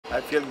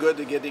feel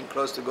good getting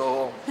close to go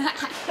home.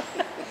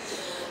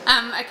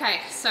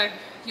 Okay, so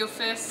your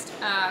first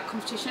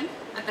competition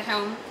at the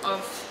helm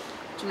of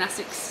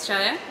Gymnastics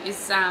Australia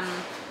is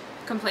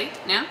complete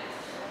now.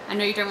 I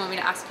know you don't want me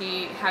to ask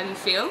you how you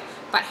feel,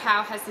 but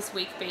how has this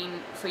week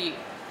been for you?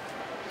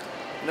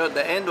 You know,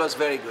 the end was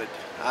very good.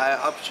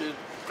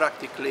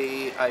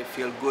 Practically, I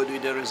feel good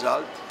with the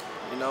result.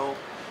 You know,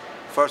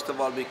 first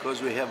of all,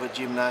 because we have a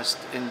gymnast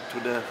into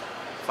the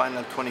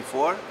final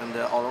 24 and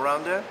the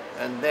all-rounder,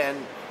 and then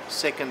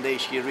second day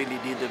she really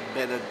did a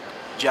better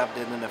job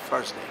than in the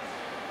first day.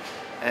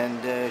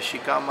 And she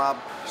come up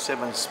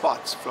 7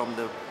 spots from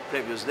the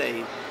previous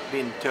day,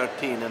 being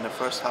 13 in the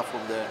first half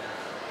of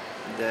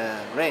the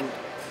rain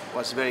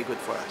was very good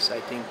for us. I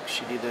think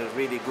she did a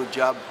really good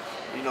job,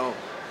 you know,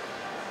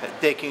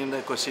 taking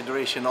into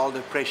consideration all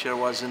the pressure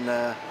was in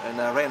the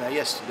arena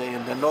yesterday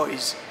and the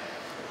noise.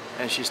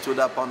 And she stood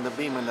up on the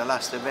beam in the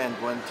last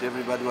event when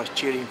everybody was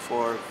cheering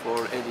for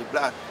Eddie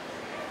Black.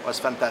 It was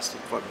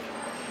fantastic for me.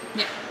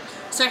 Yeah.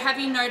 So have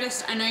you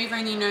noticed, I know you've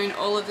only known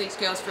all of these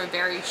girls for a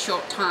very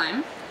short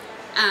time,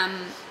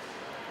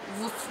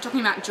 talking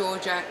about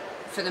Georgia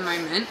for the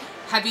moment,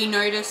 have you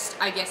noticed,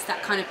 I guess,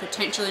 that kind of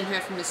potential in her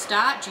from the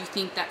start? Do you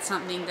think that's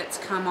something that's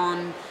come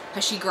on?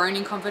 Has she grown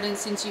in confidence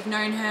since you've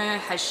known her?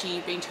 Has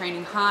she been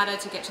training harder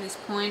to get to this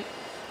point?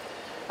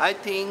 I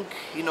think,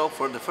 you know,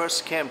 for the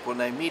first camp when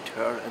I meet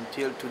her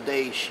until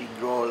today, she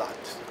grew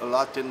a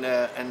lot in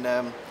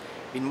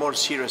been more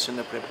serious in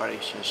the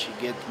preparation. She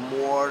get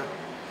more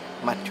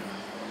mature,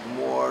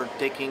 more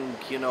taking,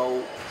 you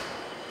know,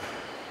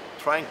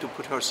 trying to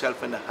put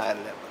herself in a higher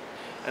level.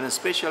 And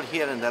especially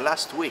here in the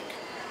last week,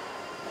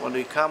 when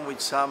we come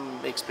with some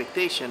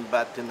expectation,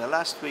 but in the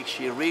last week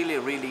she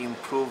really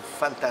improved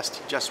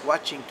fantastic, just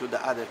watching to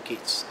the other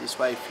kids. This is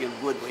why I feel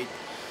good with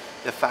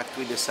the fact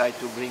we decide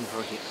to bring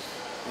her here.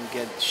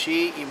 And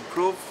she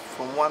improved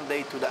from one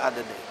day to the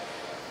other day.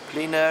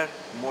 Cleaner,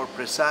 more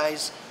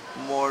precise,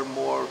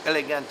 more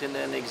elegant in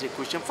an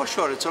execution. For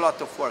sure, it's a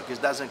lot of work.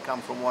 It doesn't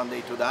come from one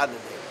day to the other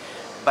day.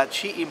 But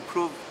she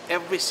improved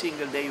every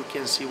single day, you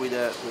can see with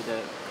a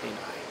clean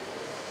eye.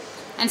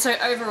 And so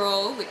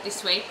overall, with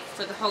this week,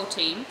 for the whole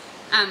team,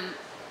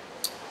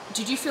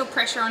 did you feel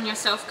pressure on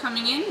yourself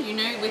coming in? You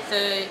know, with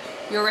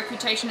your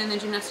reputation in the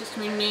gymnastics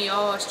community,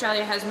 oh,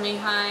 Australia has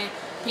Mihai,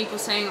 people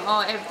saying,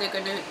 oh,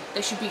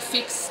 they should be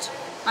fixed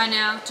by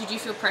now. Did you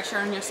feel pressure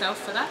on yourself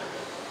for that?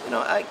 You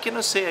know, I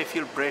cannot say I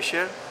feel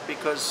pressure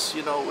because,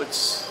 you know,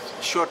 it's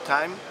short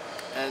time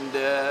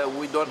and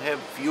we don't have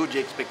huge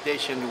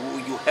expectation who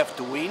you have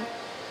to win.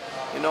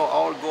 You know,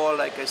 our goal,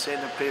 like I said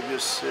in the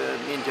previous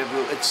interview,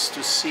 it's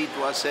to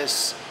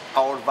assess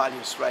our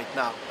values right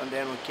now, and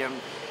then we can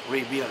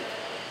rebuild.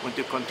 We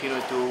to continue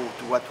to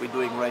what we're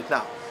doing right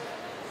now.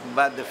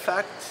 But the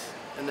fact,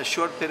 in a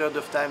short period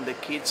of time, the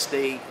kids,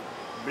 they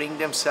bring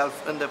themselves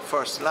in the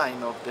first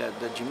line of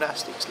the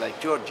gymnastics,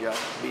 like Georgia,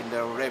 being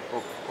the rep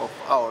of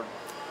our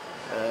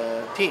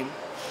team,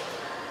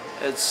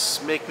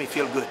 it's make me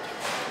feel good.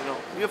 You know,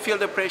 you feel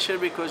the pressure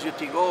because you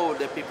think, oh,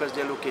 the people,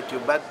 they look at you,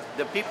 but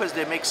the people,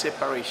 they make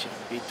separation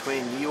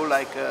between you,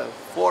 like a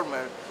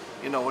former,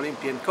 you know,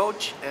 Olympian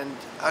coach, and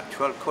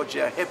actual coach.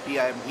 They are happy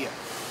I am here,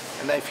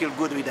 and I feel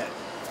good with that.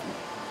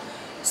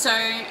 So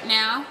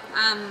now,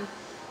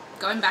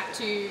 going back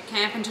to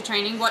camp and to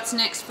training, what's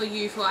next for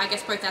you for, I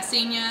guess, both our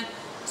senior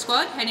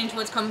squad heading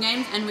towards Com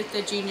Games and with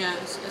the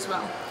juniors as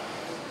well?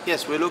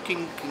 Yes, we're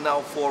looking now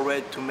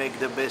forward to make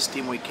the best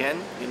team we can,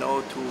 you know,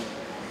 to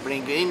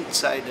bring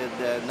inside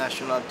the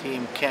national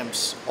team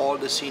camps all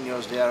the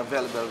seniors they are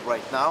available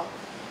right now,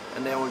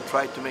 and then we'll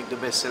try to make the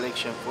best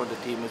selection for the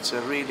team. It's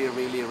a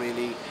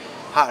really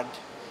hard,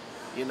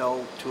 you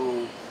know,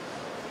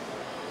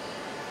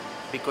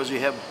 because we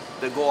have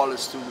the goal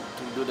is to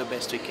do the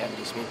best we can.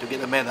 This means to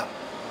get a medal.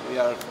 We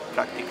are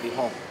practically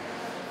home,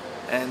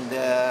 and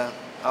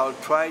I'll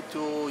try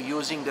to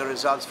using the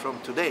results from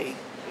today,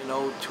 you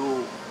know,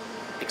 to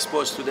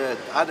expose to the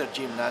other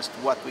gymnasts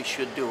what we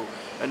should do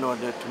in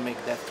order to make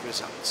that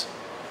results.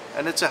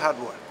 And it's a hard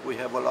work. We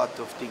have a lot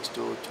of things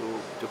to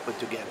put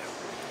together.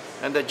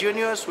 And the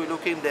juniors, we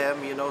look at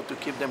them, you know, to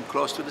keep them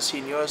close to the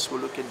seniors. We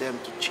look at them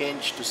to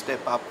change, to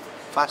step up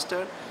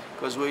faster,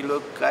 because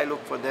I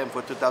look for them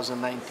for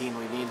 2019.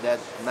 We need that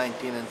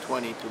 19 and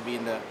 20 to be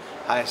in the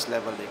highest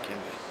level they can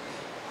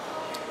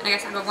be. And I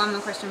guess I've got one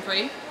more question for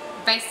you.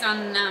 Based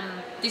on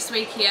this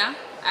week here,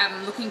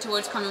 looking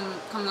towards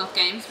Commonwealth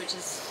Games, which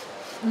is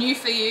new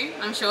for you,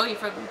 I'm sure. You've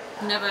probably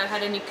never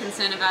had any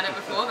concern about it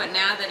before, but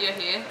now that you're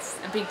here, it's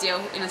a big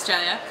deal in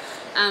Australia.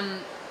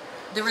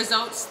 The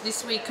results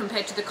this week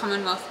compared to the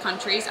Commonwealth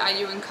countries, are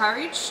you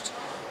encouraged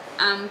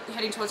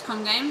heading towards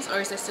Com Games, or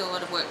is there still a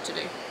lot of work to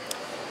do?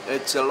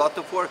 It's a lot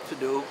of work to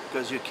do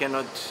because you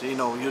cannot, you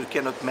know, you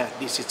cannot match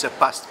this. It's a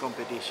past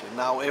competition.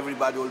 Now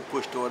everybody will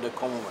push toward the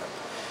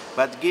Commonwealth.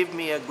 But give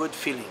me a good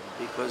feeling,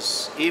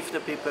 because if the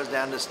people, they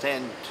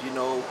understand, you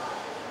know,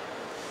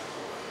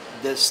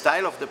 the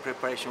style of the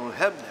preparation will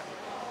help them,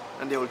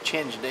 and they will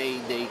change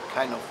their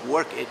kind of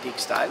work ethic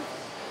style,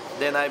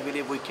 then I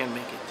believe we can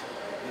make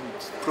it.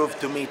 It proved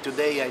to me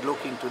today, I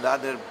look into the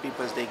other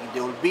people, they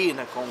will be in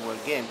the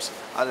Commonwealth Games,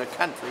 other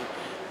country.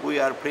 We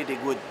are pretty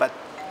good, but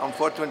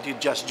unfortunately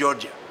just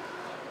Georgia.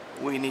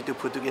 We need to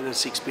put together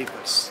 6 people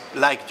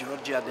like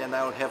Georgia, then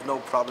I will have no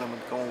problem in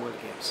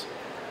Commonwealth Games.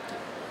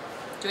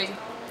 Joyce.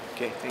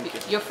 Okay, thank you.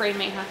 You're free,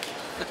 Mihai.